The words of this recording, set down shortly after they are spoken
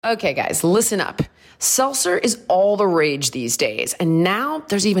Okay, guys, listen up. Seltzer is all the rage these days, and now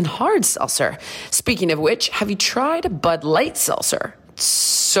there's even hard seltzer. Speaking of which, have you tried Bud Light Seltzer? It's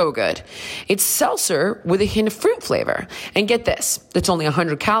so good. It's seltzer with a hint of fruit flavor. And get this, it's only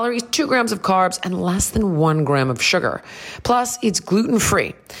 100 calories, 2 grams of carbs, and less than 1 gram of sugar. Plus, it's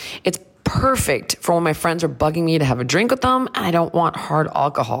gluten-free. It's perfect for when my friends are bugging me to have a drink with them and I don't want hard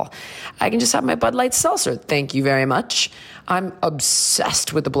alcohol. I can just have my Bud Light Seltzer. Thank you very much. I'm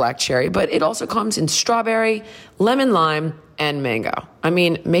obsessed with the black cherry, but it also comes in strawberry, lemon lime, and mango. I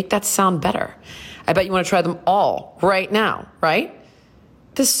mean, make that sound better. I bet you want to try them all right now, right?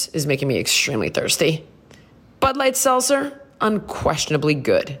 This is making me extremely thirsty. Bud Light Seltzer, unquestionably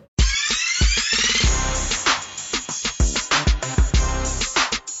good.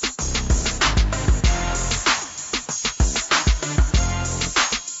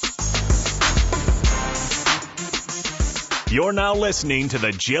 You're now listening to The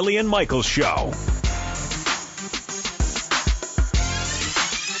Jillian Michaels Show.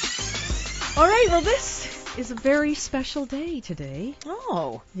 All right, well, this is a very special day today.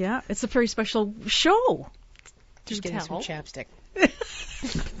 Oh. Yeah, it's a very special show. Just getting some chapstick.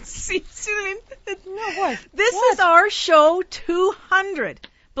 See, No, what? This is our show 200.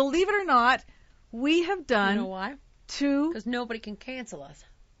 Believe it or not, we have done You know why? Because nobody can cancel us.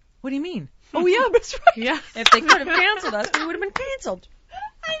 What do you mean? Oh, yeah, that's right. Yeah. If they could have canceled us, we would have been canceled.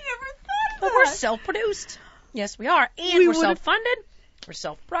 I never thought of But that. we're self-produced. Yes, we are. And We we're would've- self-funded. We're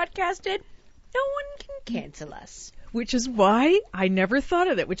self-broadcasted. No one can cancel us. Which is why I never thought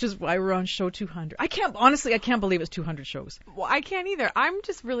of it, which is why we're on show 200. I can't believe it's 200 shows. Well, I can't either. I'm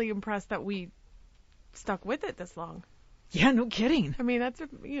just really impressed that we stuck with it this long. Yeah, no kidding. I mean, that's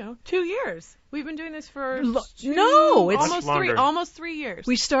 2 years. We've been doing this for No, it's almost 3 years.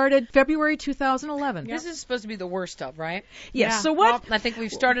 We started February 2011. This is supposed to be the worst of, right? Yes. Yeah. So what? Well, I think we've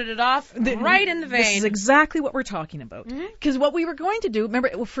started it off right in the vein. This is exactly what we're talking about. Because what we were going to do,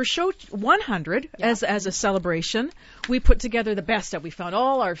 remember, for show 100, as a celebration, we put together the best of. We found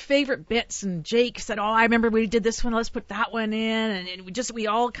all our favorite bits, and Jake said, "Oh, I remember we did this one. Let's put that one in," and we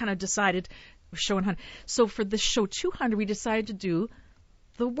all kind of decided. Show 100. So for the show 200, we decided to do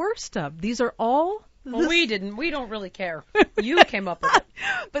the worst of. These are all. Well, we didn't. We don't really care. You came up with it.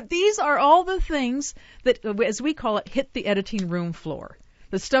 But these are all the things that, as we call it, hit the editing room floor.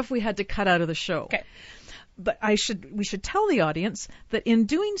 The stuff we had to cut out of the show. Okay. But we should tell the audience that in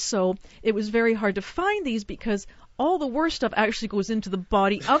doing so, it was very hard to find these because all the worst stuff actually goes into the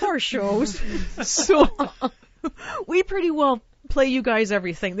body of our shows. So we pretty well play you guys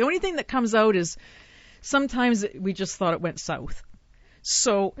everything. The only thing that comes out is sometimes we just thought it went south.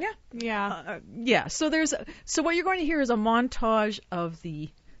 So Yeah. So what you're going to hear is a montage of the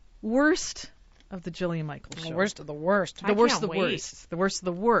worst of the Jillian Michaels show. The worst of the worst. The worst of the worst. The worst of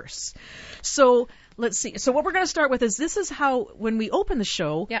the worst. So let's see. So what we're going to start with is this is how when we open the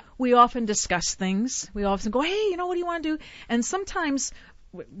show, we often discuss things. We often go, hey, what do you want to do? And sometimes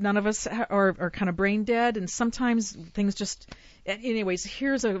none of us are kind of brain dead, and sometimes things just. Anyways,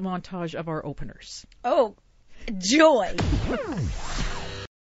 here's a montage of our openers. Oh, joy. Do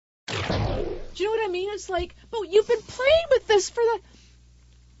you know what I mean? It's like, well, you've been playing with this for the.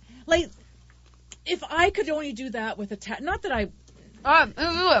 Like, if I could only do that with a not that I.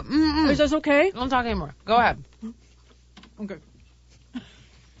 Is this okay? Don't talk anymore. Go ahead. Okay.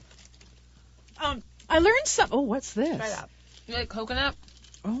 I learned some. Oh, what's this? Try that. You like coconut?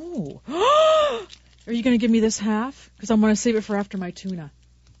 Oh. Are you going to give me this half? Because I'm going to save it for after my tuna.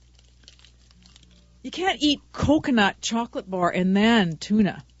 You can't eat coconut chocolate bar and then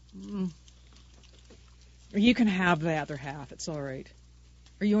tuna. Or you can have the other half. It's all right.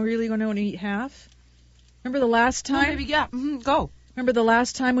 Are you really going to eat half? Remember the last time? Maybe, yeah. Go. Remember the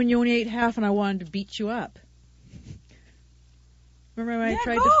last time when you only ate half and I wanted to beat you up? Remember when I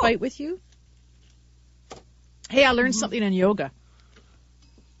tried to fight with you? Hey, I learned something in yoga.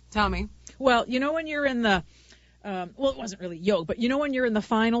 Tell me. Well, when you're in the, it wasn't really yoga, but when you're in the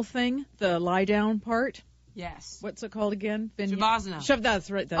final thing, the lie down part? Yes. What's it called again? Shavasana. That's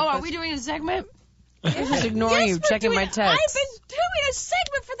right. Are we doing a segment? I'm just ignoring you, checking my text. I've been doing a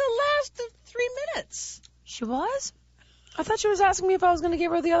segment for the last 3 minutes. She was? I thought she was asking me if I was going to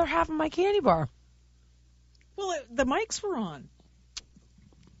give her the other half of my candy bar. Well, the mics were on.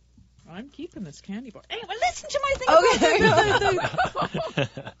 I'm keeping this candy bar. Anyway, listen to my thing.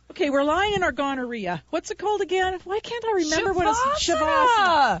 Okay, we're lying in our gonorrhea. What's it called again? Why can't I remember what it's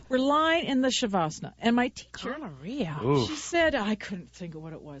Shavasana? We're lying in the Shavasana. And my teacher, gonorrhea. She said, I couldn't think of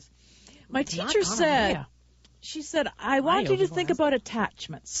what it was. My teacher said, I want you to think about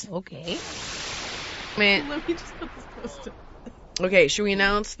attachments. Okay. Man. Let me just put this post-it. Okay, should we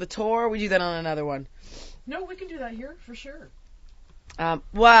announce the tour? We do that on another one. No, we can do that here for sure.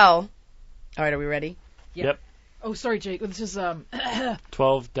 Well, all right, are we ready? Yeah. Yep. Oh, sorry, Jake. This is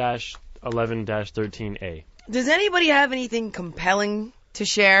 12-11-13A. Does anybody have anything compelling to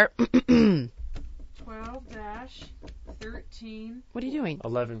share? 12-13. What are you doing?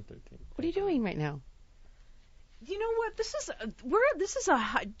 11-13. What are you doing right now? You know what?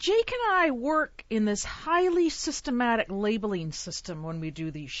 Jake and I work in this highly systematic labeling system when we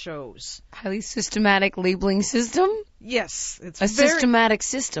do these shows. Highly systematic labeling system? Yes, it's systematic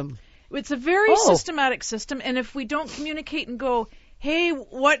system. It's a very systematic system, and if we don't communicate and go, hey,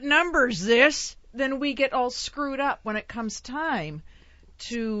 what number's this? Then we get all screwed up when it comes time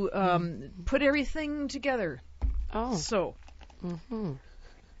to put everything together. Oh. So,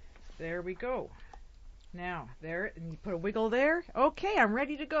 there we go. Now, there, and you put a wiggle there. Okay, I'm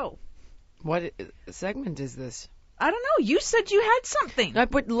ready to go. What segment is this? I don't know. You said you had something.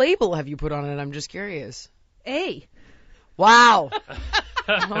 What label have you put on it? I'm just curious. A. Wow.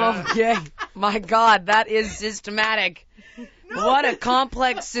 Okay. My God, that is systematic. No. What a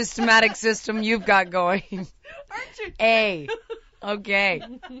complex systematic system you've got going. Aren't you? A. Okay.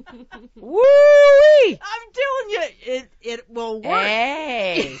 Woo-wee! I'm telling you, it will work.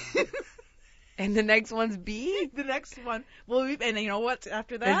 A. And the next one's B? The next one. Well, and you know what?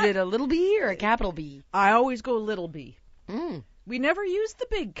 After that? Is it a little b or a capital B? I always go little b. Mm. We never use the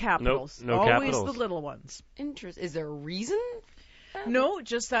big capitals. Nope, no always capitals. the little ones. Interesting. Is there a reason? No,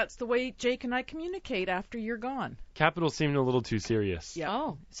 just that's the way Jake and I communicate after you're gone. Capitals seemed a little too serious. Yeah.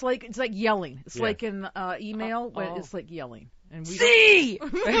 Oh. It's like yelling. It's Yeah. like in email, but it's like yelling. And we C!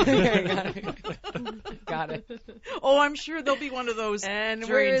 Got it. Oh, I'm sure there'll be one of those And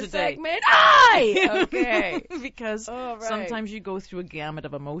during we're today. segment I! Okay. Because Oh, right. sometimes you go through a gamut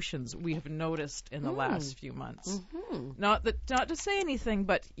of emotions. We have noticed in the last few months. Mm-hmm. Not to say anything,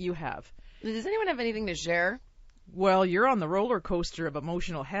 but you have. Does anyone have anything to share? Well, you're on the roller coaster of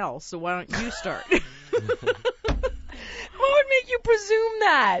emotional hell, so why don't you start? What would make you presume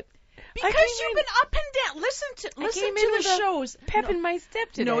that? Because you've been up and down. Listen to the shows. Pep in my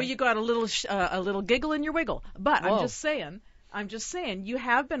step today. No, you got a little giggle in your wiggle. But Whoa. I'm just saying, you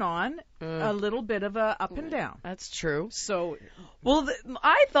have been on a little bit of a up and down. That's true. So, Well,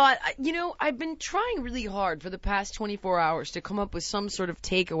 I thought, I've been trying really hard for the past 24 hours to come up with some sort of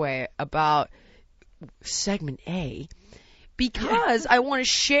takeaway about segment A because I want to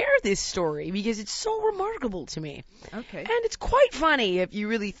share this story because it's so remarkable to me. okay. And it's quite funny if you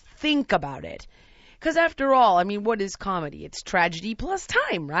really think about it. Because after all, I mean, what is comedy? It's tragedy plus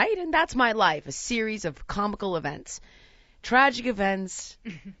time, right? And that's my life, a series of comical events. Tragic events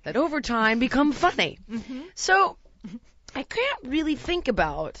that over time become funny. So I can't really think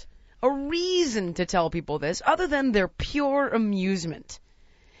about a reason to tell people this other than their pure amusement.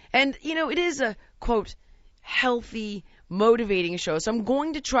 And, it is a, quote, healthy, motivating show. So I'm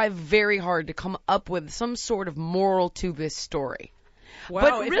going to try very hard to come up with some sort of moral to this story. Wow,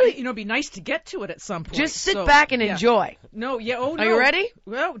 but really, it'd be nice to get to it at some point. just sit back and enjoy. No, yeah, oh no. Are you ready?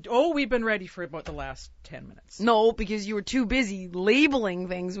 Well, we've been ready for about the last 10 minutes. No, because you were too busy labeling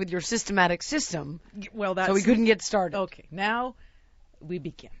things with your systematic system. Well, that's... So we couldn't get started. Okay, now we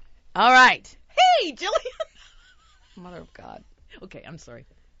begin. All right. Hey, Jillian! Mother of God. Okay, I'm sorry.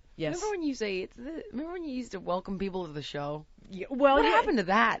 Yes. Remember when you used to welcome people to the show? Yeah, well, What happened to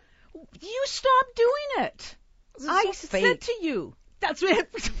that? You stopped doing it. I so said fake. to you. That's it.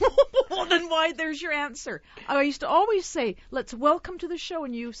 Well, then why? There's your answer. I used to always say, let's welcome to the show,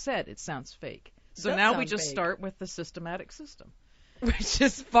 and you said it sounds fake. So Does now we sound just fake. start with the systematic system. Which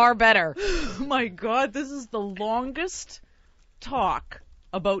is far better. My God, this is the longest talk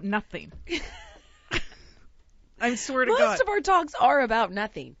about nothing. I swear to God. Most of our talks are about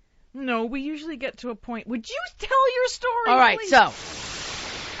nothing. No, we usually get to a point. Would you tell your story? All right, please? so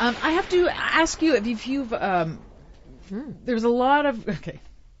I have to ask you if you've there's a lot of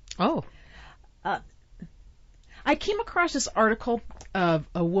I came across this article of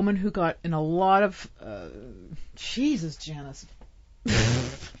a woman who got in a lot of Jesus, Janice.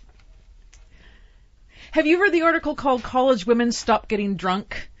 Have you read the article called "College Women Stop Getting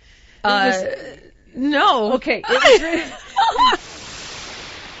Drunk"? no. Okay. It was written,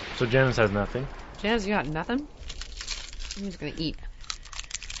 So Janice has nothing. Janice, you got nothing? I'm just gonna eat.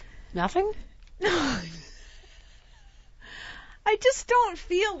 Nothing? I just don't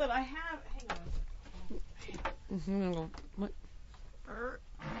feel that I have. Hang on. What?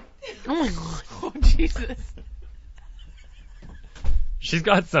 Oh my God. Oh Jesus. She's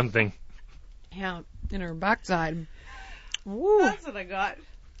got something. Yeah, in her backside. That's what I got.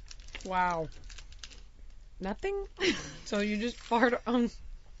 Wow. Nothing? So you just fart on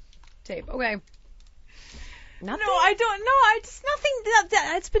tape. Okay. Nothing? No, I don't know. It's nothing.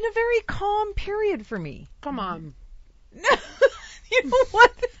 It's been a very calm period for me. Come on. No, you know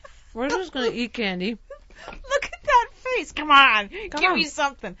what? We're just going to eat candy. Look at that face. Come on. Give on. me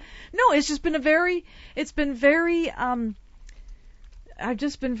something. No, it's just been I've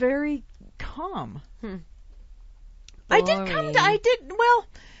just been very calm. I did, well,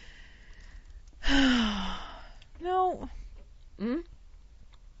 no.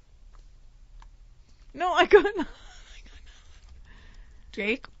 No, I couldn't.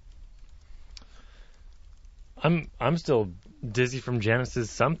 Jake? I'm still dizzy from Janice's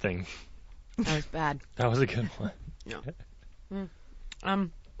something. That was bad. That was a good one.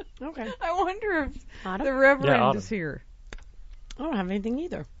 Okay. I wonder if Autumn? the Reverend Autumn. is here. I don't have anything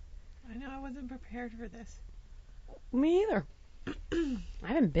either. I know I wasn't prepared for this. Me either.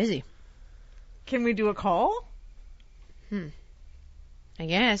 I've been busy. Can we do a call? I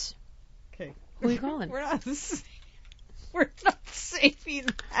guess. Okay. Who are you calling? We're not saving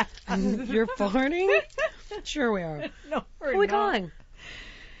that. You're farting? Sure we are. No, we're Who are we not.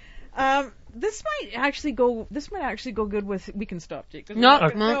 calling? This might actually go good with. We can stop, Jake. 'cause No,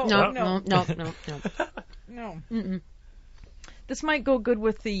 we're not no, gonna- no. No. This might go good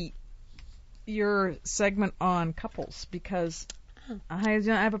with your segment on couples because I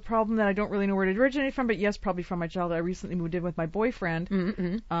have a problem that I don't really know where it originated from, but yes, probably from my childhood. I recently moved in with my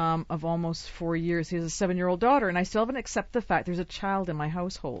boyfriend of almost 4 years. He has a 7-year-old daughter, and I still haven't accepted the fact there's a child in my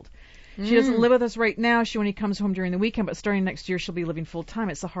household. She doesn't live with us right now. She only comes home during the weekend, but starting next year, she'll be living full time.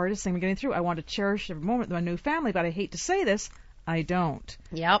 It's the hardest thing we're getting through. I want to cherish every moment with my new family, but I hate to say this, I don't.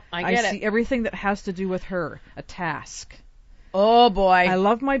 Yep, I get see everything that has to do with her a task. Oh, boy. I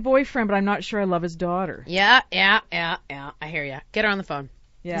love my boyfriend, but I'm not sure I love his daughter. Yeah. I hear ya. Get her on the phone.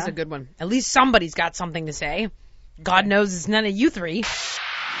 Yeah. This is a good one. At least somebody's got something to say. God knows it's none of you three.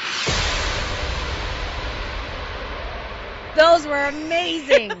 Those were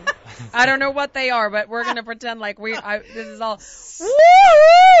amazing. I don't know what they are, but we're going to pretend like this is all,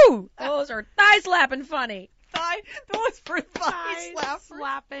 woo! Those are thigh-slapping funny. Those were thigh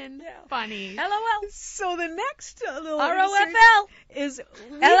Slapping. Funny. LOL. So the next little ROFL. is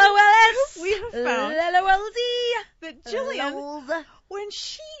LOLS. we have found LOLZ. that Jillian, when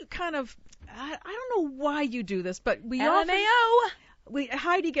she kind of, I don't know why you do this, but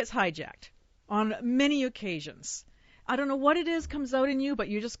Heidi gets hijacked on many occasions. I don't know what it is comes out in you, but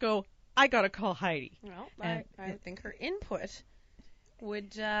you just go, I gotta call Heidi. Well, I think her input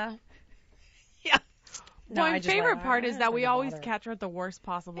would, Yeah. No, I My just favorite like, part is that we always bother. catch her at the worst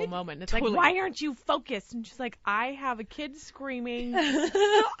possible moment. It's totally. like, why aren't you focused? And she's like, I have a kid screaming.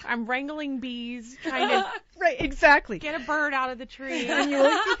 I'm wrangling bees, trying to Right, exactly. get a bird out of the tree. And you're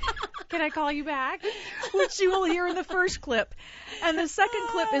like, Can I call you back? which you will hear in the first clip. And the second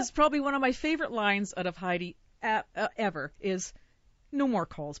clip is probably one of my favorite lines out of Heidi ever is, no more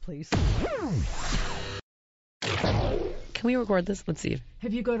calls, please. Can we record this? Let's see.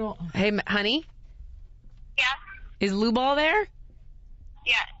 Have you got all... Hey, honey? Yeah? Is Lou Ball there?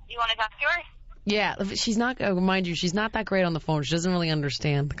 Yeah. You want to talk to her? Yeah, she's not, mind you, she's not that great on the phone. She doesn't really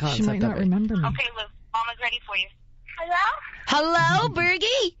understand the concept She might not of it. remember me. Okay, Lou. Mama's ready for you. Hello? Hello,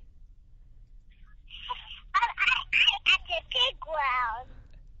 Bergie? I'm at the playground.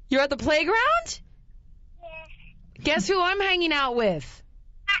 You're at the playground? Yes. Guess who I'm hanging out with?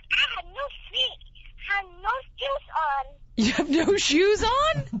 I have no feet. Have no shoes on. You have no shoes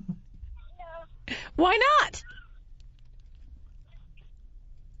on? No. Why not?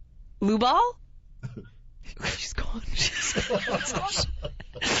 Lou Ball? She's gone.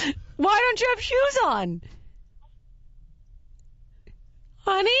 Why don't you have shoes on?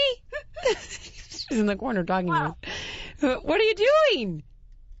 Honey? She's in the corner talking to us. What are you doing?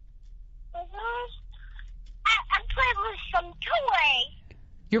 I'm playing with some toy.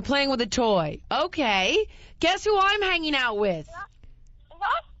 You're playing with a toy. Okay. Guess who I'm hanging out with?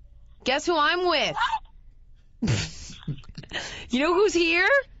 What? Guess who I'm with? You know who's here?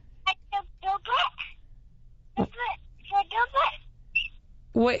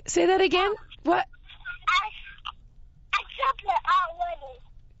 Wait, say that again? What? I jumped it already.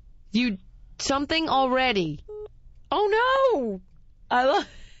 You something already? Oh no!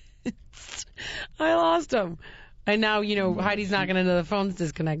 I lost him. And now, Heidi's not going to know the phone's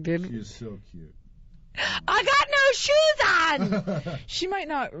disconnected. She's so cute. I got no shoes on! She might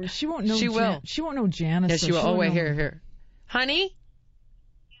not. She won't know. She will. She won't know Janice. Yeah, so she will. Oh, won't wait, know- here. Honey?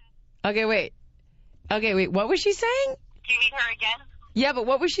 Okay, wait. What was she saying? Do you need her again? Yeah, but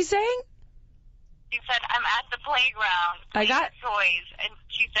what was she saying? She said, I'm at the playground I playing got- with toys, and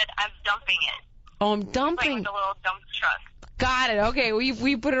she said, I'm dumping it. Oh, I'm Playing dumping. with a little dump truck. Got it. Okay, will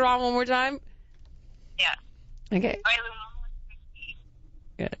you put it on one more time? Yeah. Okay. All right,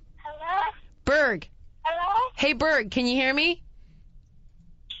 Lou. Good. Hello? Berg. Hello? Hey, Berg, can you hear me?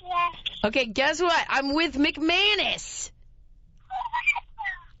 Yes. Okay, guess what? I'm with McManus.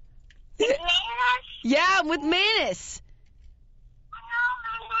 Yes. Yeah, I'm with Manus.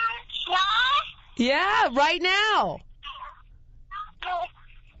 Yes. Yeah, right now.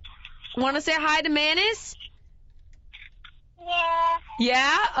 Want to say hi to Manus? Yeah.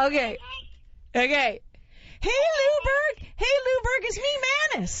 Yeah? Okay. Okay. Hey, Luberg. Hey, Luberg, it's me,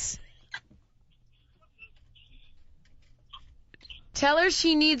 Manus. Tell her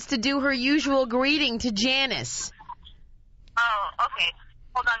she needs to do her usual greeting to Janice. Oh, okay.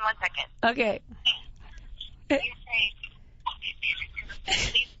 Hold on 1 second. Okay. You say,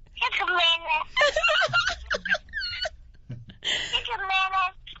 it's a minute. It's a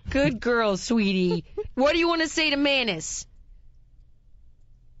minute. Good girl, sweetie. What do you want to say to Manus?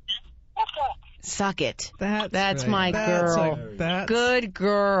 Okay. Suck it. That's right. My That's girl. that's Good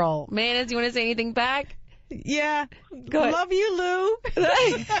girl. Manus, you want to say anything back? Yeah. Go ahead. Love you, Lou.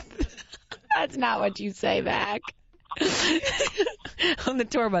 That's not what you say back. On the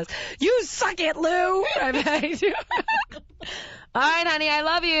tour bus. You suck it, Lou. I bet you. All right, honey, I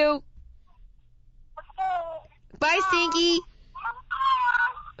love you. Bye, Stinky.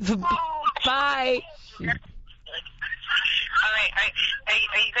 Bye. All right. Are you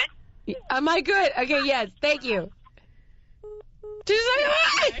good? Am I good? Okay, yes. Thank you. Just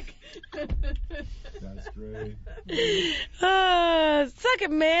like That's great. suck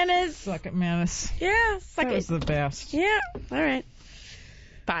it, Manus. Suck it, Manus. Yeah, suck That it. was the best. Yeah. All right.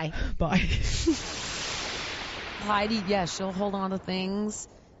 Bye. Bye. Heidi, yeah, she'll hold on to things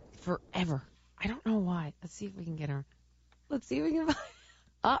forever. I don't know why. Let's see if we can get her. Let's see if we can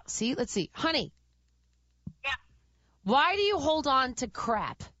find. See, let's see. Honey. Yeah. Why do you hold on to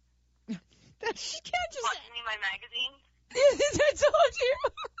crap? She can't just. Watching me my magazine. I told you.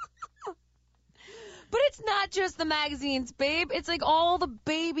 But it's not just the magazines, babe. It's like all the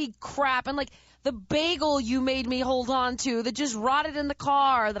baby crap and like the bagel you made me hold on to that just rotted in the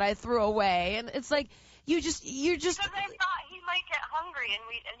car that I threw away. And it's like you're just. Because I thought he might get hungry and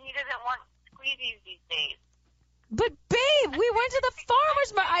he doesn't want squeezies these days. But babe, we went to the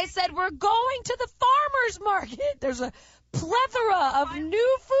farmer's market. I said we're going to the farmer's market. There's a plethora of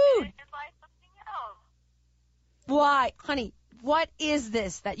new food. Just buy something else. Why, honey? What is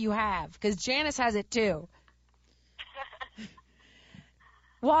this that you have? Because Janice has it too.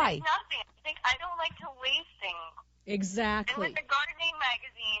 Why? Nothing. I don't like to waste things. And Exactly. with the gardening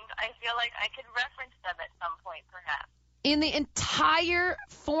magazines, I feel like I could reference them at some point, perhaps. In the entire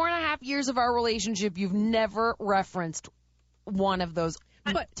 4.5 years of our relationship, you've never referenced one of those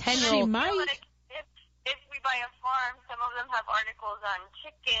But 10-year-old. she I might. feel like if we buy a farm, some of them have articles on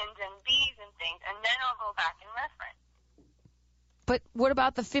chickens and bees and things, and then I'll go back and reference. But what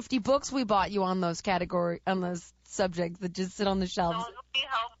about the 50 books we bought you on those subjects that just sit on the shelves? Those will be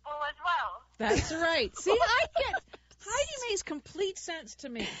helpful as well. That's right. See, I get. Heidi makes complete sense to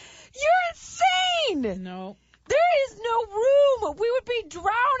me. You're insane! No. There is no room. We would be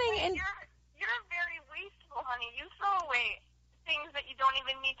drowning in. You're very wasteful, honey. You throw away things that you don't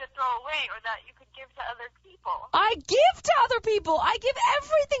even need to throw away or that you could give to other people. I give to other people. I give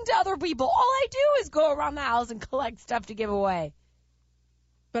everything to other people. All I do is go around the house and collect stuff to give away.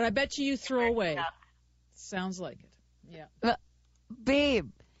 But I bet you throw away. Enough. Sounds like it. Yeah. Babe,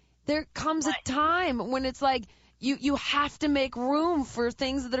 there comes a time when it's like you have to make room for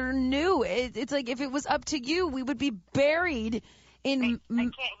things that are new. It's like if it was up to you, we would be buried in. I can't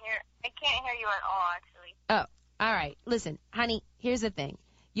hear you at all, actually. Oh, all right. Listen, honey, here's the thing.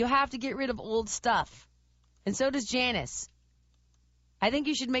 You have to get rid of old stuff. And so does Janice. I think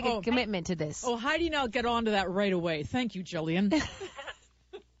you should make a commitment to this. Oh, Heidi and I'll get on to that right away. Thank you, Jillian.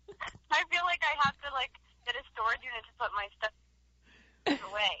 I feel like I have to, get a storage unit to put my stuff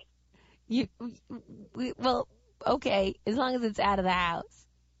away. Well, okay, as long as it's out of the house.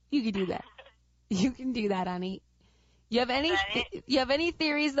 You can do that. You can do that, honey. You have any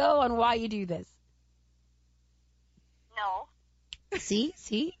theories though on why you do this? No. See,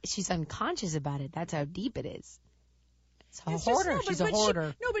 she's unconscious about it. That's how deep it is. It's a It's hoarder. just- She's a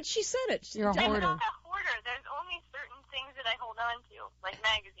hoarder. But she said it. You're a I'm hoarder. not a hoarder. There's only certain things that I hold on to, like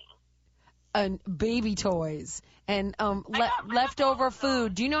magazines. And baby toys and got leftover all of those.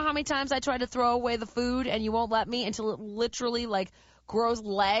 food. Do you know how many times I try to throw away the food and you won't let me until it literally grows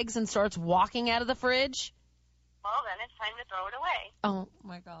legs and starts walking out of the fridge? Well, then it's time to throw it away. Oh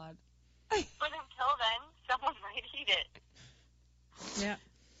my God. But until then, someone might eat it. Yeah.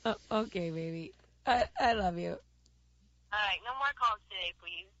 Oh, okay, baby. I love you. All right, no more calls today,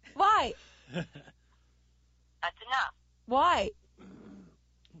 please. Why? That's enough. Why?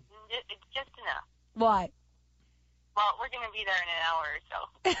 It's just enough. Why? Well, we're going to be there in an hour or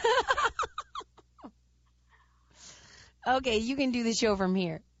so. Okay, you can do the show from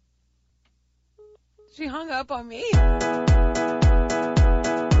here. She hung up on me.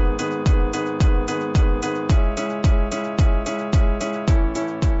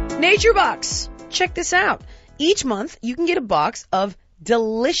 Nature Box. Check this out. Each month, you can get a box of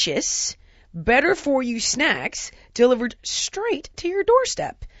delicious, better-for-you snacks delivered straight to your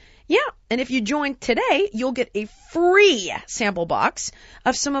doorstep. Yeah, and if you join today, you'll get a free sample box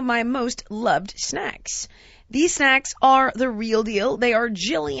of some of my most loved snacks. These snacks are the real deal. They are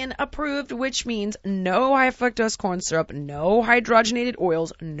Jillian approved, which means no high fructose corn syrup, no hydrogenated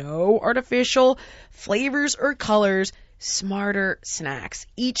oils, no artificial flavors or colors. Smarter snacks.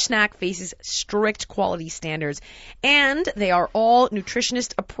 Each snack faces strict quality standards, and they are all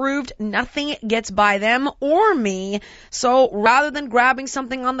nutritionist approved. Nothing gets by them or me. So rather than grabbing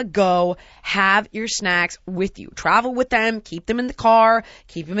something on the go, have your snacks with you. Travel with them, keep them in the car,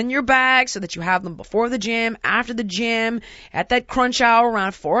 keep them in your bag so that you have them before the gym, after the gym, at that crunch hour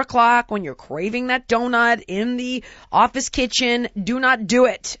around 4 o'clock when you're craving that donut in the office kitchen. Do not do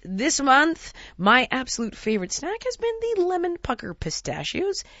it. This month, my absolute favorite snack has been the lemon pucker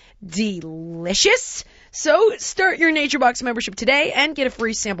pistachios. Delicious. So start your Nature Box membership today and get a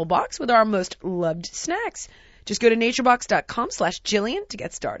free sample box with our most loved snacks. Just go to naturebox.com/Jillian to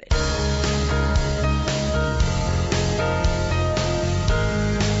get started.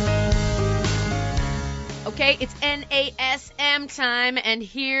 Okay, it's NASM time, and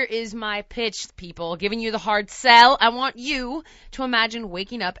here is my pitch, people, giving you the hard sell. I want you to imagine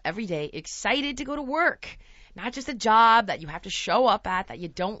waking up every day excited to go to work. Not just a job that you have to show up at that you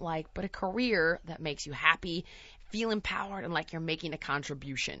don't like, but a career that makes you happy, feel empowered, and like you're making a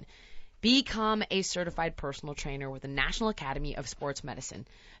contribution. Become a certified personal trainer with the National Academy of Sports Medicine.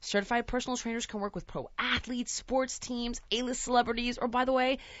 Certified personal trainers can work with pro athletes, sports teams, A-list celebrities, or, by the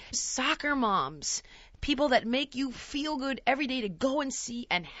way, soccer moms. People that make you feel good every day to go and see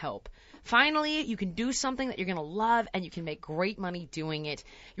and help. Finally, you can do something that you're going to love, and you can make great money doing it.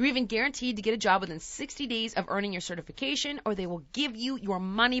 You're even guaranteed to get a job within 60 days of earning your certification, or they will give you your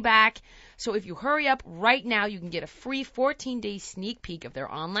money back. So if you hurry up right now, you can get a free 14-day sneak peek of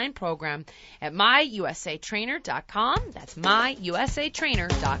their online program at myusatrainer.com. That's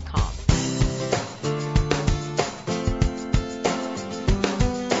myusatrainer.com.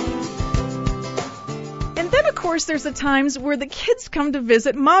 Of course, there's the times where the kids come to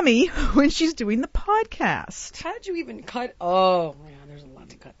visit Mommy when she's doing the podcast. How did you even cut? Oh, man, there's a lot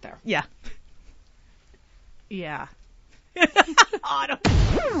to cut there. Yeah. Yeah. Autumn.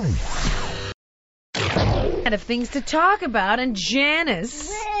 And of things to talk about, and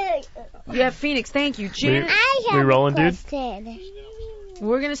Janice. Yeah, Phoenix, thank you. Janice. We rolling, dude?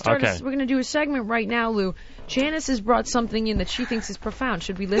 We're gonna start. Okay. We're gonna do a segment right now, Lou. Janice has brought something in that she thinks is profound.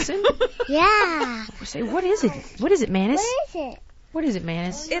 Should we listen? Yeah. Say, what is it? What is it, Manus? What is it? What is it,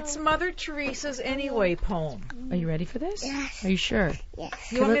 Manus? It's Mother Teresa's Anyway poem. Are you ready for this? Yes. Are you sure?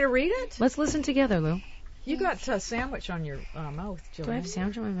 Yes. You want me to read it? Let's listen together, Lou. You got a sandwich on your mouth, Jillian. Do I have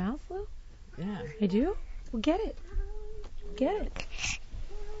sandwich in my mouth, Lou? Yeah. I do? Well, get it. Get it.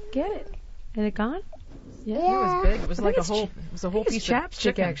 Get it. Is it gone? Yeah. It was big. It was like a whole. It was a whole It's piece chapstick, of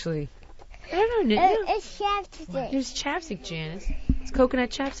chicken. actually. I don't know. It's chapstick. There's chapstick, Janice. It's coconut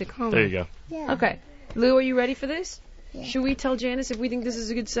chapstick. Huh? There you go. Yeah. Okay. Lou, are you ready for this? Yeah. Should we tell Janice if we think this is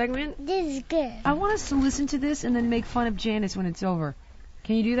a good segment? This is good. I want us to listen to this and then make fun of Janice when it's over.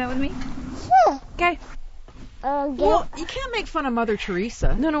 Can you do that with me? Sure. Okay. Well, you can't make fun of Mother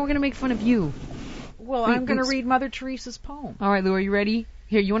Teresa. No, we're going to make fun of you. Well, I'm going to read Mother Teresa's poem. All right, Lou, are you ready?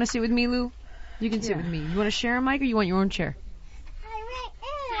 Here, you want to sit with me, Lou? You can sit with me. You want to share a mic or you want your own chair?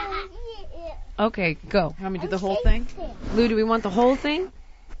 Okay, go. You want me to do the whole thing? Lou, do we want the whole thing?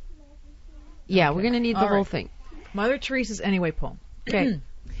 Yeah, we're going to need the All whole right. thing. Mother Teresa's Anyway poem. Okay.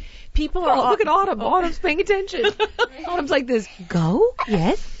 People are. Look at Autumn. Autumn's paying attention. Autumn's like this. Go?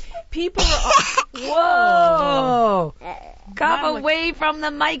 Yes? People are. Whoa! I'm Come look- away from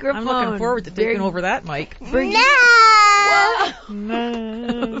the microphone. I'm looking forward to taking over that mic.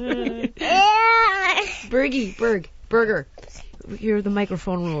 Burger. Here are the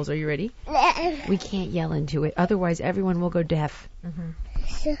microphone rules. Are you ready? We can't yell into it. Otherwise, everyone will go deaf.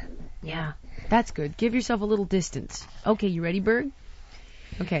 Yeah. That's good. Give yourself a little distance. Okay, you ready, Berg?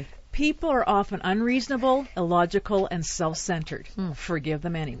 Okay. People are often unreasonable, illogical, and self-centered. Forgive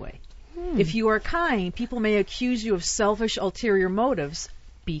them anyway. If you are kind, people may accuse you of selfish, ulterior motives,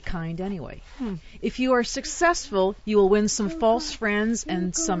 be kind anyway. If you are successful, you will win some false friends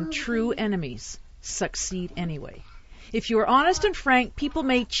and some true enemies. Succeed anyway. If you are honest and frank, people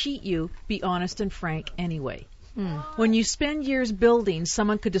may cheat you. Be honest and frank anyway. When you spend years building,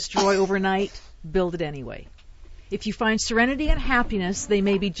 someone could destroy overnight. Build it anyway. If you find serenity and happiness, they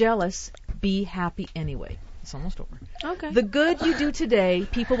may be jealous. Be happy anyway. It's almost over. Okay. The good you do today,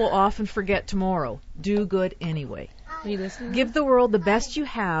 people will often forget tomorrow. Do good anyway. Are you listening? Give the world the best you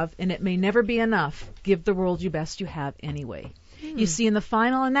have, and it may never be enough. Give the world your best you have anyway. You see, in the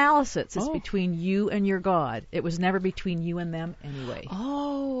final analysis, it's between you and your God. It was never between you and them anyway.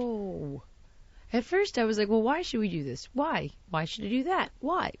 Oh. At first I was like, well, why should we do this? Why? Why should I do that?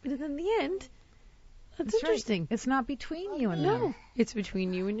 Why? But then in the end, that's interesting. Right. It's not between you and No, them. it's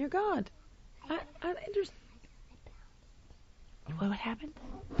between you and your God. I understand. What happened?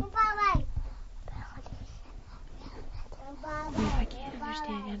 I can't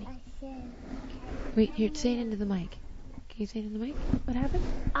understand, honey. Wait, here, say it into the mic. Can you say it into the mic? What happened?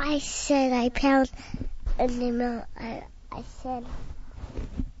 I said I pound in the mouth. I said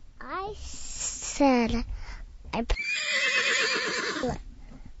I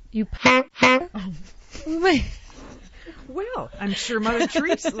You. Well, I'm sure Mother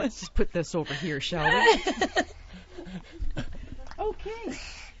Teresa. Let's just put this over here, shall we? Okay.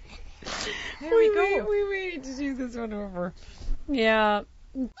 There we go. We waited to do this one over. Yeah.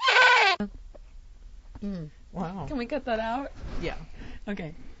 Wow. Can we cut that out? Yeah.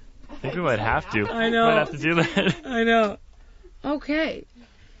 Okay. I think we might have to. I know. Might have to do that. I know. Okay.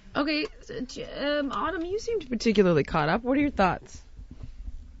 Okay. Autumn, you seemed particularly caught up. What are your thoughts?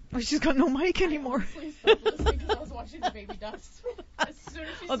 Oh, she's got no mic anymore. I was watching the baby dust. As soon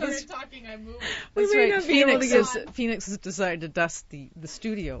as she started talking, I moved. That's may right. not be able to Phoenix has decided to dust the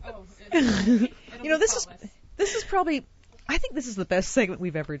studio. Oh, You know, this is probably, I think this is the best segment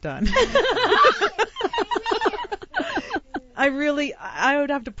we've ever done. I would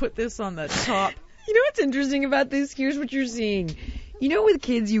have to put this on the top. You know what's interesting about this? Here's what you're seeing. You know, with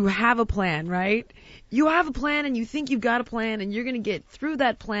kids, you have a plan, right? You have a plan and you think you've got a plan and you're going to get through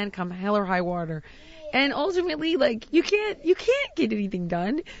that plan come hell or high water. And ultimately, like, you can't get anything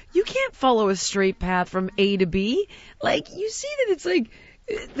done. You can't follow a straight path from A to B. Like, you see that it's like,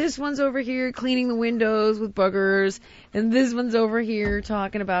 this one's over here cleaning the windows with boogers, and this one's over here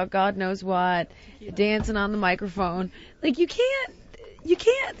talking about God knows what, dancing on the microphone. Like, you can't,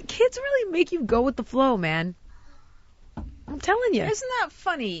 kids really make you go with the flow, man. I'm telling you. Isn't that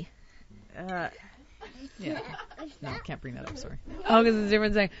funny? Yeah. No, can't bring that up, sorry. Oh, because it's a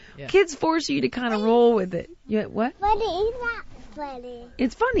different thing. Yeah. Kids force you to kind of roll with it. What? Funny, not funny.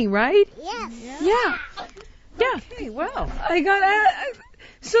 It's funny, right? Yes. Yeah. Hey, well.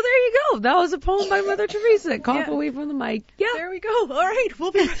 So there you go. That was a poem by Mother Teresa. Cough away from the mic. Yeah. There we go. All right.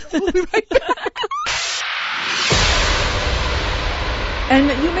 We'll be right back. And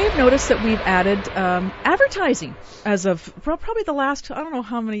you may have noticed that we've added advertising as of probably the last, I don't know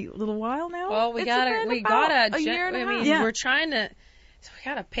how many, little while now. Well, we gotta, a year and a half. Yeah. We're trying to, so we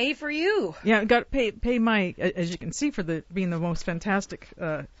gotta pay for you. Yeah, got to pay my, as you can see, for being the most fantastic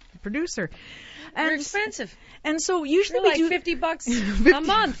producer. And You're expensive. And so usually You're we like do $50 a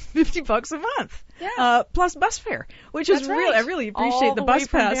month. $50 a month. Yeah. Plus bus fare, which That's is right. really, I really appreciate All the the bus way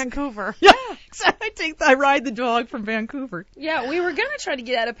from pass. Vancouver. Yeah, I ride the dog from Vancouver. Yeah, we were gonna try to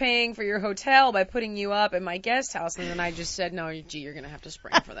get out of paying for your hotel by putting you up at my guest house, and then I just said, no, gee, you're gonna have to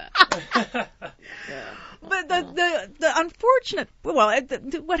spring for that. But the unfortunate,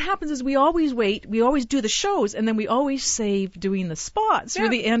 what happens is we always wait, we always do the shows, and then we always save doing the spots for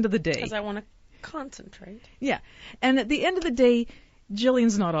the end of the day. Because I want to concentrate. Yeah, and at the end of the day,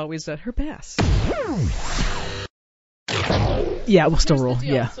 Jillian's not always at her best. Yeah, we'll still roll.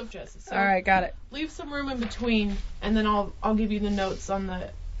 Yeah. So, All right, got it. leave some room in between, and then I'll give you the notes on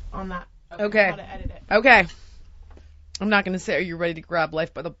that. Okay. How to edit it. Okay. I'm not gonna say, are you ready to grab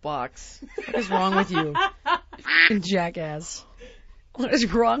life by the box? What is wrong with you? F***ing jackass. What is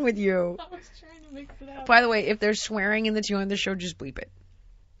wrong with you? I was trying to mix it up. By the way, if there's swearing in the two on the show, just bleep it.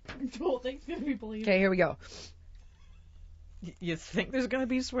 The whole thing's gonna be believed. Okay, here we go. You think there's going to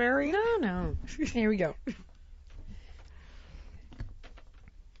be swearing? No. Here we go.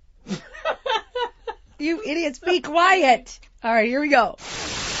 You idiots, be quiet. All right, here we go.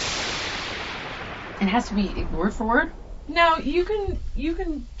 It has to be word for word. Now you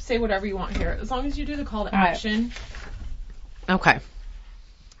can say whatever you want here, as long as you do the call to All right. action. Okay.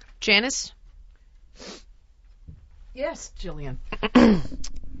 Janice, Yes, Jillian.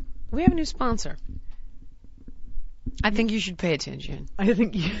 we have a new sponsor. I think you should pay attention. I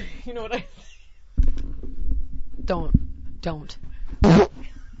think you know what I... Don't.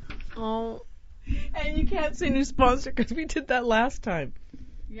 Oh. And you can't say new sponsor because we did that last time.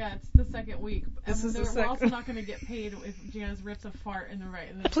 Yeah, it's the second week. This is the We're second. also not going to get paid if Janice rips a fart in the right.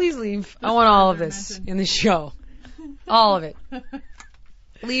 Please leave. I want all of this in the show. All of it.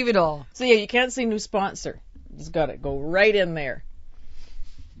 Leave it all. So yeah, you can't say new sponsor. You just got to go right in there.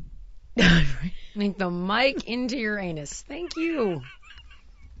 Make the mic into your anus. Thank you.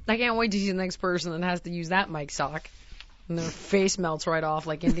 I can't wait to see the next person that has to use that mic sock. And their face melts right off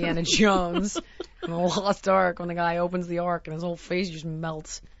like Indiana Jones in the Lost Ark when the guy opens the ark and his whole face just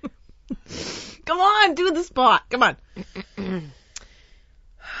melts. Come on, do the spot. Come on.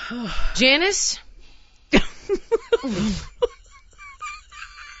 Janice?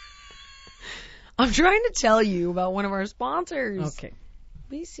 I'm trying to tell you about one of our sponsors. Okay.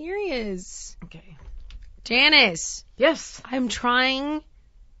 Be serious. Okay. Janice. Yes. I'm trying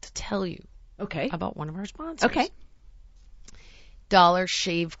to tell you Okay. about one of our sponsors. Okay.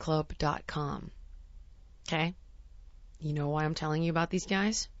 DollarShaveClub.com. Okay? You know why I'm telling you about these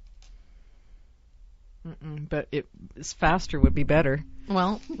guys? But it's faster would be better.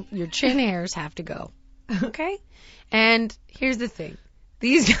 Well, your chin hairs have to go. Okay? And here's the thing.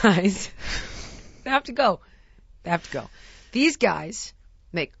 These guys they have to go. They have to go. These guys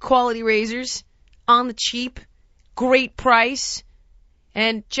make quality razors on the cheap, great price.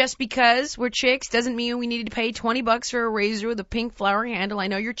 And just because we're chicks doesn't mean we needed to pay $20 for a razor with a pink flower handle. I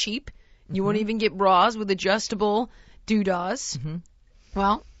know you're cheap. You won't even get bras with adjustable doodahs.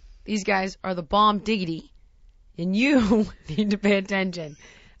 Well, these guys are the bomb diggity, and you need to pay attention.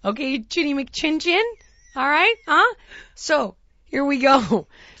 Okay, Chinny McChin-Chin? All right? Huh? So, here we go.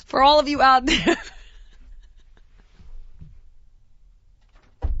 For all of you out there.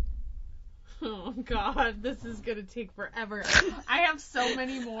 Oh, God, this is going to take forever. I have so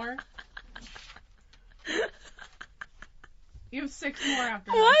many more. You have 6 more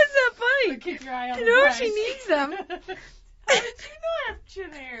after Why is that funny? So keep your eye on You the know prize. she needs them. How did you know I have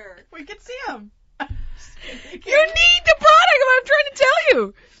chin hair? We can see them. You need the product. I'm trying to tell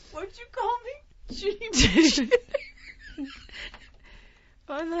you. What'd you call me? Chinny.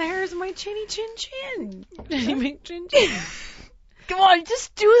 Oh, the hairs of my chinny chin chin. Chinny make chin chin. Come on,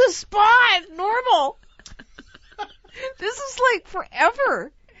 just do the spot. Normal. This is like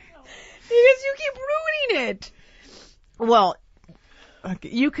forever. Because you keep ruining it. Well, okay,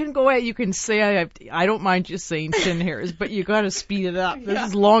 you can go ahead. You can say I don't mind just saying chin hairs, but you got to speed it up. This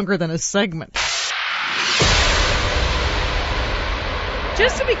is longer than a segment.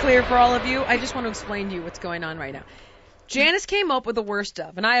 Just to be clear for all of you, I just want to explain to you what's going on right now. Janice came up with the worst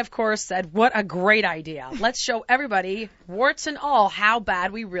stuff, and I, of course, said, what a great idea. Let's show everybody, warts and all, how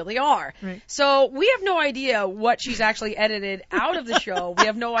bad we really are. Right. So we have no idea what she's actually edited out of the show. We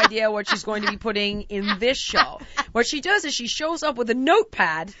have no idea what she's going to be putting in this show. What she does is she shows up with a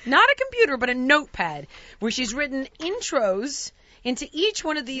notepad, not a computer, but a notepad, where she's written intros into each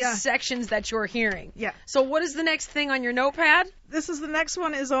one of these sections that you're hearing. Yeah. So what is the next thing on your notepad? This is the next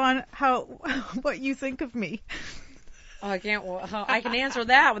one is on what you think of me. Oh, I can't. Well, I can answer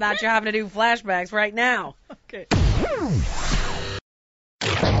that without you having to do flashbacks right now. Okay.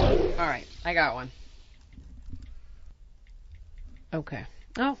 All right, I got one. Okay.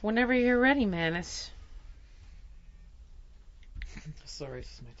 Oh, whenever you're ready, Janice. Sorry,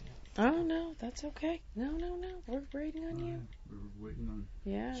 this is my dad. Oh no, that's okay. No, we're waiting on you. We're waiting on.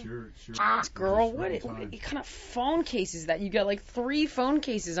 Yeah. Sure. Girl, what kind of phone case is that? You got like 3 phone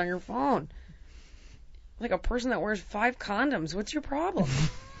cases on your phone. Like a person that wears 5 condoms. What's your problem?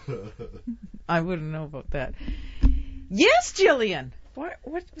 I wouldn't know about that. Yes, Jillian.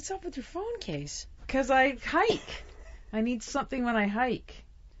 What's up with your phone case? Because I hike. I need something when I hike.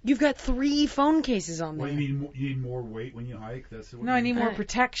 You've got 3 phone cases on there. Well, you need more weight when you hike. That's what. No, I need more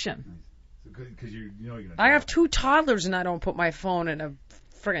protection. Because you're gonna. I have 2 toddlers and I don't put my phone in a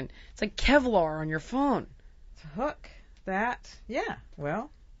friggin'. It's like Kevlar on your phone. Hook that. Yeah. Well,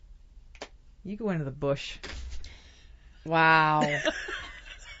 you go into the bush. Wow.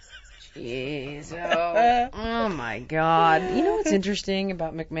 Jeez. Oh my God. You know what's interesting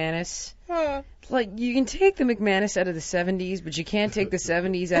about McManus? Like, you can take the McManus out of the 70s, but you can't take the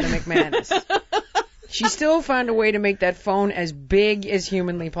 70s out of McManus. She still found a way to make that phone as big as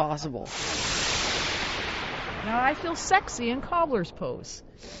humanly possible. Now I feel sexy in cobbler's pose.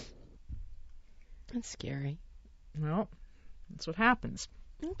 That's scary. Well, that's what happens.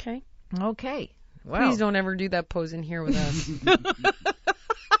 Okay. Okay. Well. Please don't ever do that pose in here with us.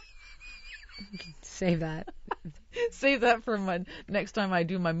 Save that. Save that for my next time I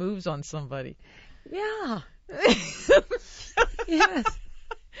do my moves on somebody. Yeah. Yes.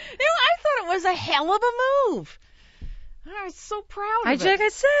 I thought it was a hell of a move. I was so proud I of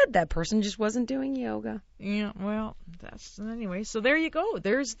it. said, that person just wasn't doing yoga. Yeah, well, that's anyway. So there you go.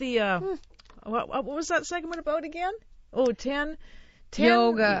 There's the what was that segment about again? Oh, 10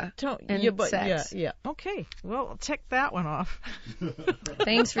 Yoga and but, sex. Yeah. Okay. Well, I'll check that one off.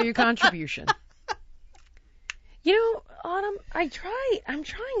 Thanks for your contribution. You know, Autumn, I'm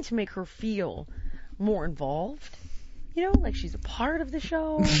trying to make her feel more involved. You know, like she's a part of the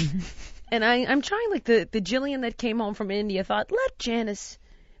show. And I'm trying, like the Jillian that came home from India thought, let Janice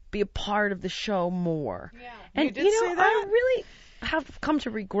be a part of the show more. Yeah. And you did say that? I really have come to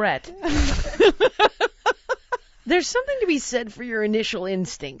regret. There's something to be said for your initial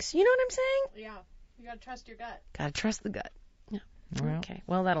instincts. You know what I'm saying? Yeah. You gotta trust your gut. Gotta trust the gut. Yeah. Well. Okay.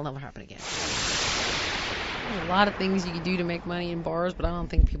 Well, that'll never happen again. There's a lot of things you can do to make money in bars, but I don't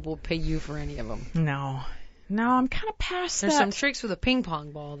think people will pay you for any of them. No, I'm kind of past There's that. some tricks with a ping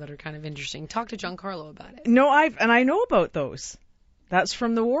pong ball that are kind of interesting. Talk to Giancarlo about it. No, I know about those. That's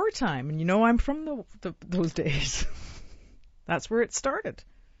from the wartime, and you know I'm from those days. That's where it started,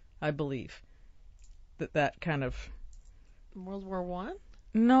 I believe. That kind of. World War One?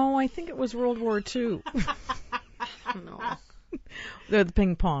 No, I think it was World War II. No. They're the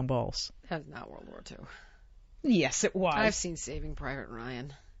ping pong balls. That's not World War II. Yes, it was. I've seen Saving Private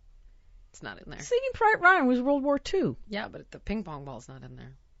Ryan. It's not in there. Saving Private Ryan was World War II. Yeah, but the ping pong ball's not in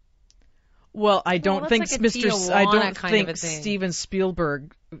there. Well, I don't think that's like a I Tijuana don't kind of think a thing. Steven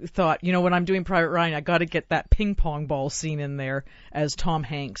Spielberg thought, you know, when I'm doing Private Ryan, I got to get that ping pong ball scene in there as Tom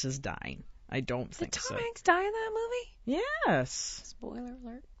Hanks is dying. I don't think Did so. Tom Hanks die in that movie? Yes. Spoiler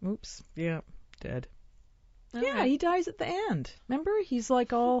alert. Oops. Yeah. Dead. All Yeah, right. he dies at the end. Remember? He's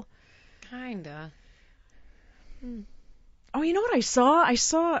like all. Kinda. Oh, you know what I saw? I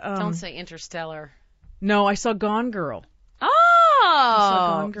saw. Don't say Interstellar. No, I saw Gone Girl. saw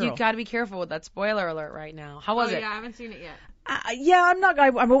Oh! Gone Girl. You gotta be careful with that spoiler alert right now. How was it? Yeah, I haven't seen it yet. Yeah, I'm not. I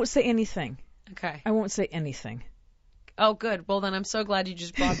won't say anything. Okay. I won't say anything. Oh, good. Well, then I'm so glad you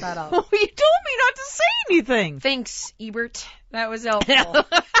just brought that up. Oh, you told me not to say anything. Thanks, Ebert. That was helpful.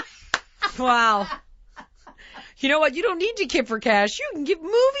 Wow. You know what? You don't need to kip for cash. You can give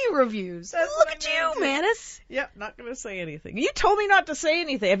movie reviews. Look at you, Manus. Yep, not going to say anything. You told me not to say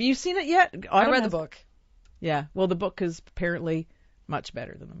anything. Have you seen it yet? I read the book. Yeah, well, the book is apparently much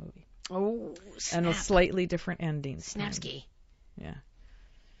better than the movie. Oh, And a slightly different ending. Snapski. Yeah.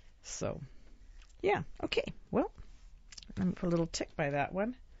 So, yeah, okay. Well, I'm a little ticked by that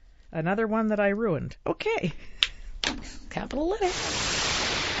one. Another one that I ruined. Okay. Capital letter.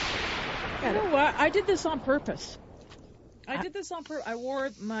 You know what? I did this on purpose. I wore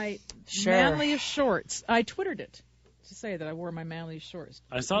my manliest shorts. I Twittered it to say that I wore my manliest shorts.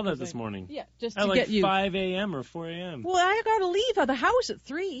 I saw that this morning. Yeah, just At to like get you. 5 a.m. or 4 a.m. Well, I got to leave the house at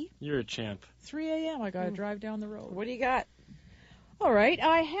 3. You're a champ. 3 a.m. I got to drive down the road. What do you got? All right,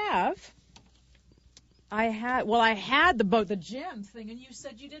 I had about the gym thing, and you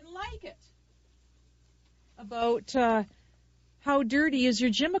said you didn't like it. About how dirty is your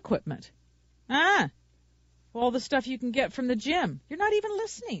gym equipment? All the stuff you can get from the gym. You're not even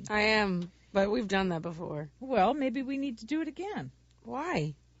listening. I am, but we've done that before. Well, maybe we need to do it again.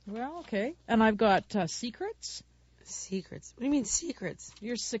 Why? Well, okay. And I've got secrets. Secrets? What do you mean secrets?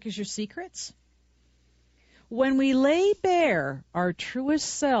 You're sick as your secrets. When we lay bare our truest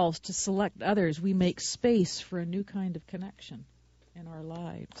selves to select others, we make space for a new kind of connection in our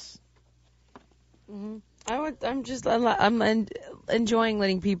lives. Mm-hmm. I'm enjoying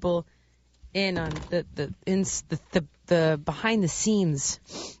letting people in on the behind the scenes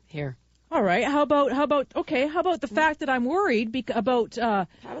here. All right. How about the fact that I'm worried about How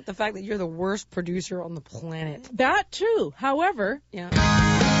about the fact that you're the worst producer on the planet? that too. However, Yeah.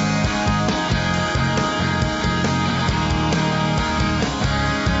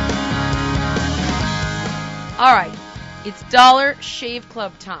 All right, it's Dollar Shave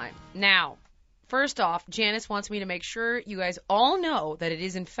Club time. Now, first off, Janice wants me to make sure you guys all know that it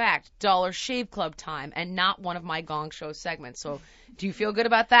is, in fact, Dollar Shave Club time and not one of my Gong Show segments. So, do you feel good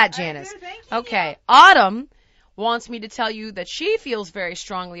about that, Janice? thank you. Okay. Autumn wants me to tell you that she feels very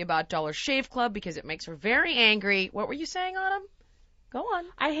strongly about Dollar Shave Club because it makes her very angry. What were you saying, Autumn? Go on.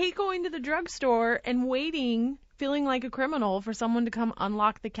 I hate going to the drugstore and waiting, feeling like a criminal, for someone to come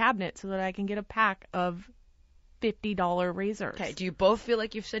unlock the cabinet so that I can get a pack of $50 razors. Okay, do you both feel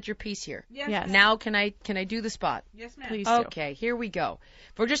like you've said your piece here? Yes. Now can I do the spot? Yes, ma'am. Please do. Okay, here we go.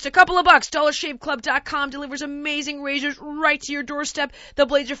 For just a couple of bucks, DollarShaveClub.com delivers amazing razors right to your doorstep. The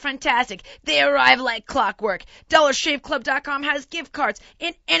blades are fantastic. They arrive like clockwork. DollarShaveClub.com has gift cards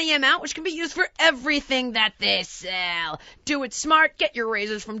in any amount, which can be used for everything that they sell. Do it smart. Get your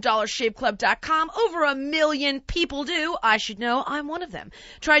razors from DollarShaveClub.com. Over 1 million people do. I should know. I'm one of them.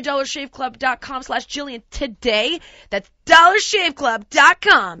 Try DollarShaveClub.com/Jillian today. That's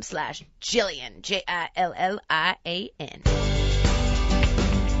DollarShaveClub.com/Jillian. Jillian.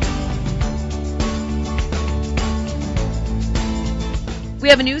 We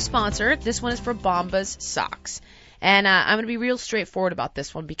have a new sponsor. This one is for Bombas Socks. And I'm going to be real straightforward about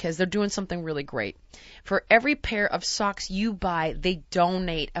this one because they're doing something really great. For every pair of socks you buy, they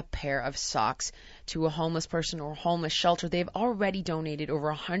donate a pair of socks to a homeless person or a homeless shelter. They've already donated over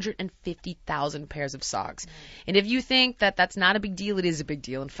 150,000 pairs of socks. And if you think that that's not a big deal, it is a big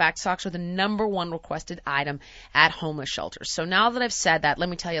deal. In fact, socks are the #1 requested item at homeless shelters. So now that I've said that, let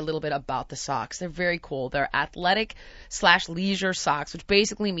me tell you a little bit about the socks. They're very cool. They're athletic/leisure socks, which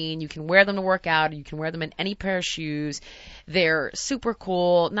basically mean you can wear them to work out, or you can wear them in any pair of shoes. They're super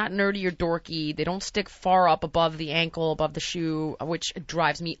cool, not nerdy or dorky. They don't stick far up above the ankle, above the shoe, which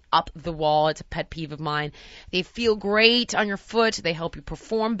drives me up the wall. It's a pet peeve of mine. They feel great on your foot. They help you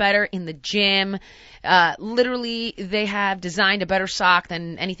perform better in the gym. Literally, they have designed a better sock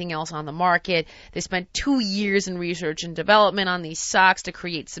than anything else on the market. They spent 2 years in research and development on these socks to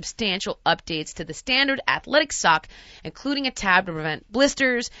create substantial updates to the standard athletic sock, including a tab to prevent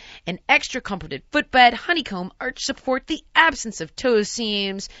blisters, an extra comforted footbed, honeycomb arch support, the absence of toe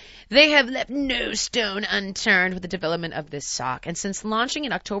seams. They have left no stone unturned with the development of this sock. And since launching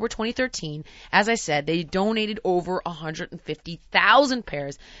in October 2013, as I said, they donated over 150,000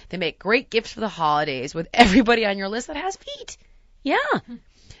 pairs. They make great gifts for the holidays with everybody on your list that has feet. Yeah.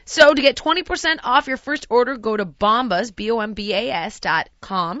 So to get 20% off your first order, go to Bombas,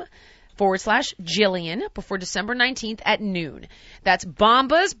 BOMBAS.com/Jillian before December 19th at noon. That's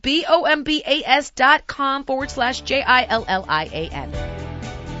Bombas, BOMBAS.com/JILLIAN.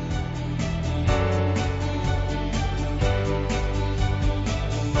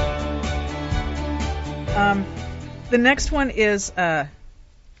 The next one is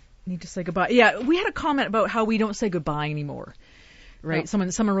need to say goodbye. Yeah, we had a comment about how we don't say goodbye anymore. Right? Oh.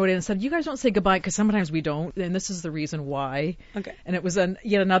 Someone wrote in and said, you guys don't say goodbye because sometimes we don't, and this is the reason why. Okay. And it was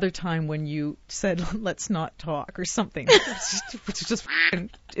yet another time when you said, let's not talk or something, which is just f***ing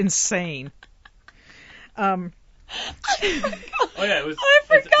insane. Oh yeah, it was. I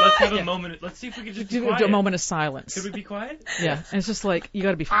forgot. Let's have a moment. Let's see if we can just be Do quiet. a moment of silence. Could we be quiet? Yeah, and it's just like, you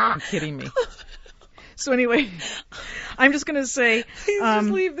got to be f***ing kidding me. So anyway, I'm just going to say... Please just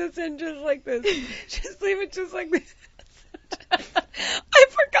leave this in just like this. Just leave it just like this. I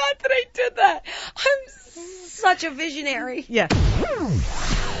forgot that I did that. I'm such a visionary. Yeah.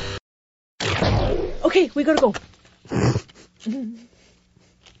 Okay, we got to go.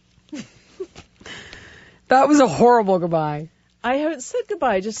 That was a horrible goodbye. I haven't said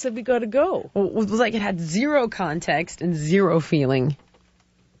goodbye. I just said we got to go. Well, it was like it had zero context and zero feeling.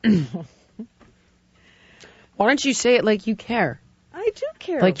 Why don't you say it like you care? I do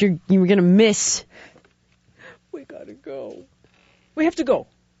care. Like you were going to miss. We got to go. We have to go.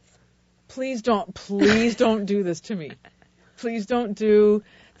 Please don't do this to me. Please don't do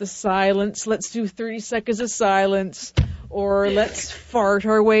the silence. Let's do 30 seconds of silence, or let's fart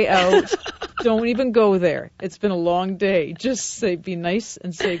our way out. Don't even go there. It's been a long day. Just be nice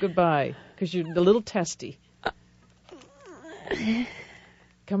and say goodbye, because you're a little testy.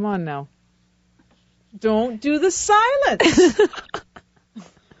 Come on now. Don't do the silence.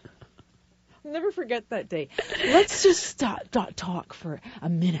 I'll never forget that day. Let's just talk for a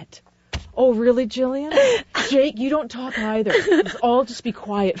minute. Oh, really, Jillian? Jake, you don't talk either. Let's all just be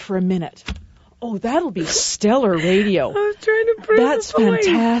quiet for a minute. Oh, that'll be stellar radio. I was trying to prove That's a point.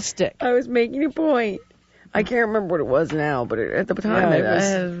 fantastic. I was making a point. I can't remember what it was now, but at the time it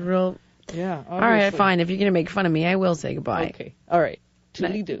was real. Yeah. Obviously. All right, fine. If you're going to make fun of me, I will say goodbye. Okay. All right.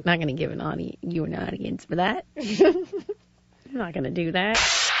 Not going to give you an audience for that. I'm not going to do that.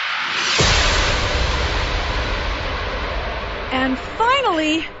 And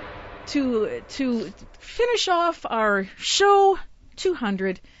finally, to finish off our show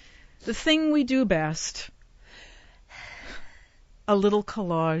 200, the thing we do best, a little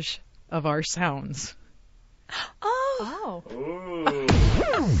collage of our sounds. Oh. Ooh.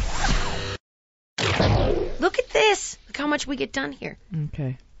 Look at this. Look how much we get done here.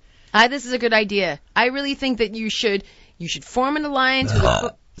 Okay. This is a good idea. I really think that you should form an alliance with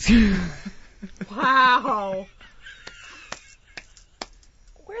a Wow.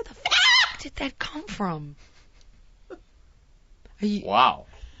 Where the fuck did that come from? Wow.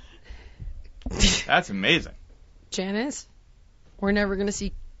 That's amazing. Janice, we're never going to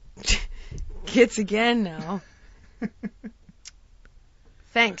see Kits again now.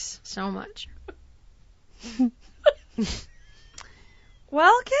 Thanks so much.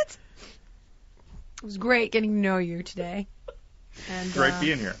 Well, Kits, it was great getting to know you today. And, Great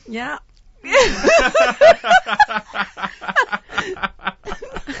being here. Yeah.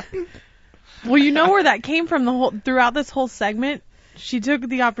 Well, you know where that came from throughout this whole segment? She took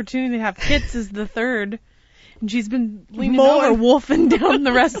the opportunity to have Kits as the third, and she's been leaning over, wolfing down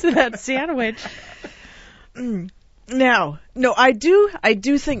the rest of that sandwich. No, I do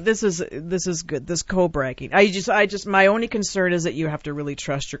think this is good. This co-bragging. My only concern is that you have to really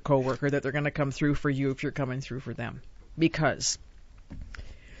trust your coworker that they're going to come through for you if you're coming through for them, because.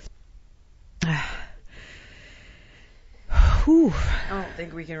 Whew. I don't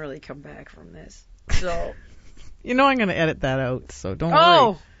think we can really come back from this. So. I'm going to edit that out, so don't worry.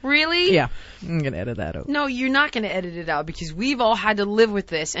 Oh, really? Yeah, I'm going to edit that out. No, you're not going to edit it out because we've all had to live with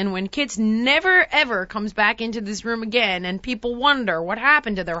this. And when Kits never, ever comes back into this room again and people wonder what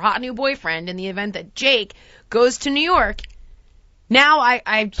happened to their hot new boyfriend in the event that Jake goes to New York, now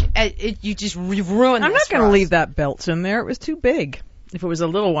you've ruined I'm this not going to for leave us. that belt in there. It was too big. If it was a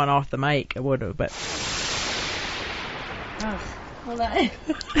little one off the mic, I would have, but... Hold on.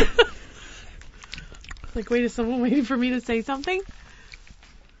 Like, wait, is someone waiting for me to say something?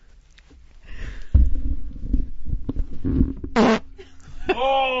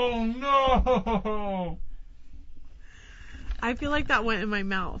 Oh, no! I feel like that went in my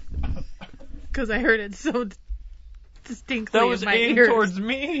mouth. Because I heard it so distinctly That was in my aimed ears. towards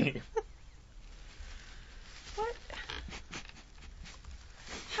me. What?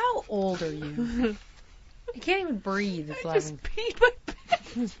 How old are you? I can't even breathe. It's I just peed my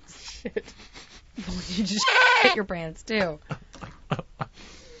pants. Shit. You just hit your pants, too.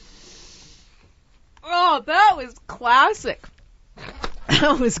 Oh, that was classic.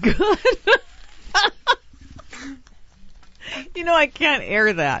 That was good. I can't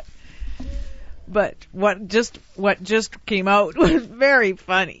air that. But what just came out was very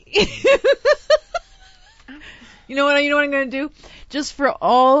funny. You know what I'm going to do? Just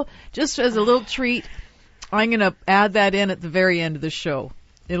as a little treat, I'm going to add that in at the very end of the show.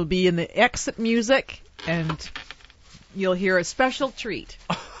 It'll be in the exit music, and you'll hear a special treat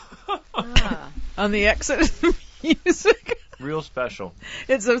on the exit music. Real special.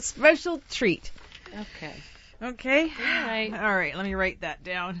 It's a special treat. Okay. Okay? All right. All right, let me write that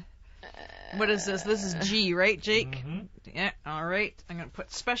down. What is this? This is G, right, Jake? Mm-hmm. Yeah, all right. I'm going to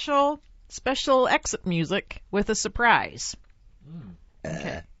put special exit music with a surprise.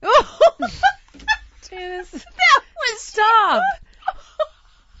 Okay. Janice, that was stop.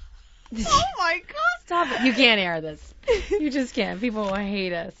 Oh my God! Stop it. You can't air this. You just can't. People will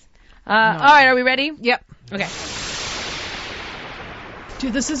hate us. All right, are we ready? Yep. Okay.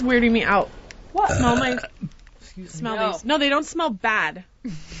 Dude, this is weirding me out. What? Smell these. No, they don't smell bad.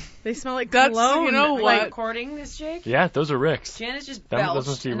 They smell like That's, cologne. you know Are what? you recording this, Jake? Yeah, those are Rick's. Janice just That belched,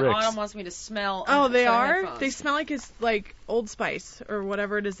 must be and Rick's. Autumn wants me to smell. Oh, they the are? headphones. They smell like his, like, Old Spice or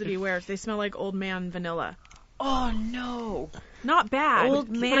whatever it is that he wears. They smell like Old Man Vanilla. Oh no. Not bad. Old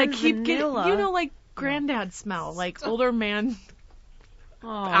Man but I keep Vanilla. getting, like granddad smell, like older man Oh,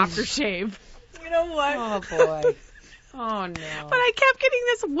 aftershave. You know what? Oh boy. Oh no. But I kept getting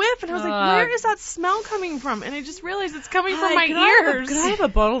this whiff, and I was like, where is that smell coming from? And I just realized it's coming from my ears. Could I have a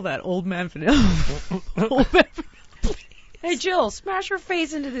bottle of that Old Man Vanilla? Old Man Hey Jill, smash your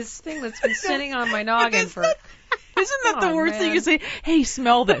face into this thing that's been sitting on my noggin for. Isn't that the Oh, worst thing man. you say? Hey,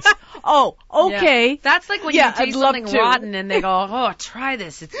 smell this. Oh, okay. Yeah. That's like when Yeah, you taste I'd love something to. rotten and they go, "Oh, try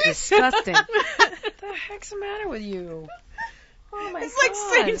this. It's disgusting." What the heck's the matter with you? Oh my It's god. like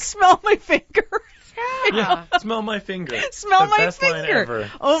saying, smell my finger. Yeah. Smell my finger. Smell the my best line finger.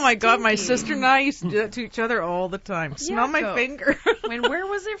 ever. Oh my God, my sister and I used to do that to each other all the time. Smell my Yucko. finger. When where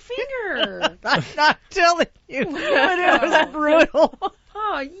was their finger? I'm not telling you, but it was brutal.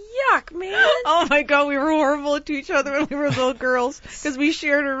 Oh, yuck, man. Oh my God, we were horrible to each other when we were little girls because we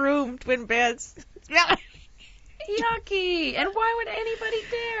shared a room, twin beds. Yeah. Yucky. And why would anybody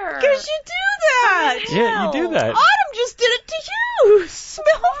dare? Because you do that. Yeah, you do that. Autumn just did it to you. Smell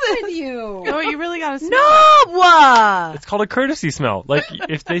with this. you. Oh, you really gotta smell No. It's called a courtesy smell. Like,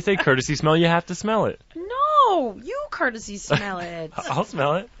 if they say courtesy smell, you have to smell it. No, you courtesy smell it. I'll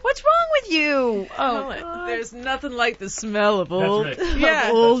smell it. What's wrong with you? Oh, it. God. There's nothing like the smell of old, right. Yeah.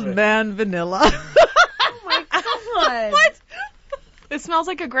 of old That's right. man vanilla. Oh my God. What? It smells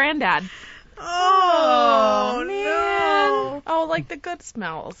like a granddad. Oh, man. no. smell? Oh, like the good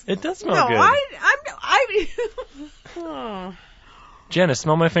smells. It does smell No, good. Oh, Janice,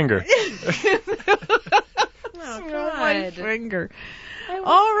 smell my finger. my finger.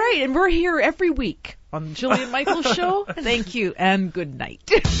 All right, and we're here every week on the Jillian Michaels Show. Thank you, and good night.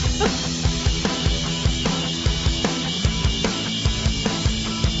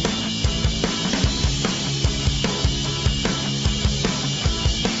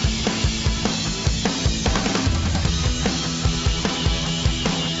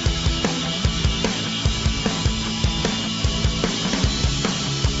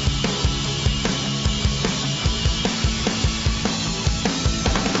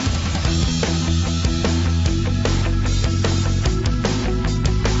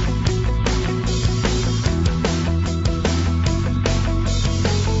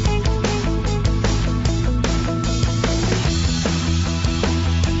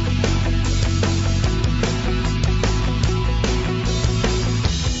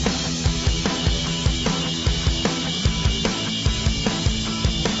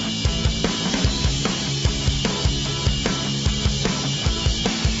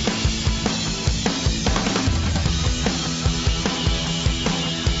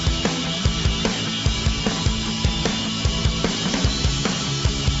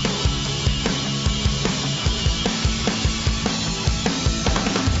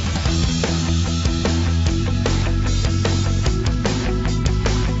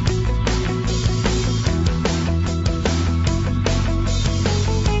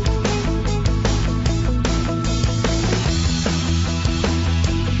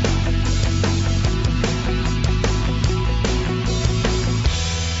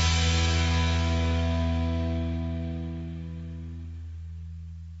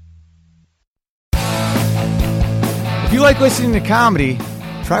 If you like listening to comedy,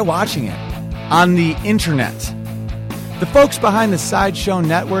 try watching it on the internet. The folks behind the Sideshow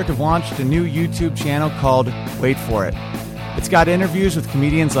Network have launched a new YouTube channel called Wait For It. It's got interviews with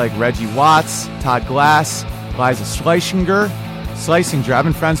comedians like Reggie Watts, Todd Glass, Liza Schlesinger. I've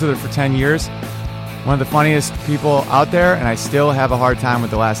been friends with her for 10 years. One of the funniest people out there, and I still have a hard time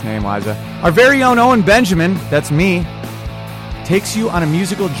with the last name, Liza. Our very own Owen Benjamin, that's me, takes you on a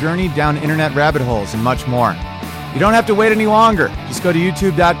musical journey down internet rabbit holes and much more. You don't have to wait any longer. Just go to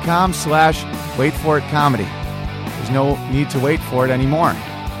youtube.com/waitforitcomedy. There's no need to wait for it anymore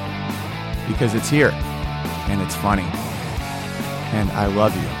because it's here and it's funny. And I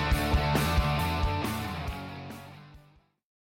love you.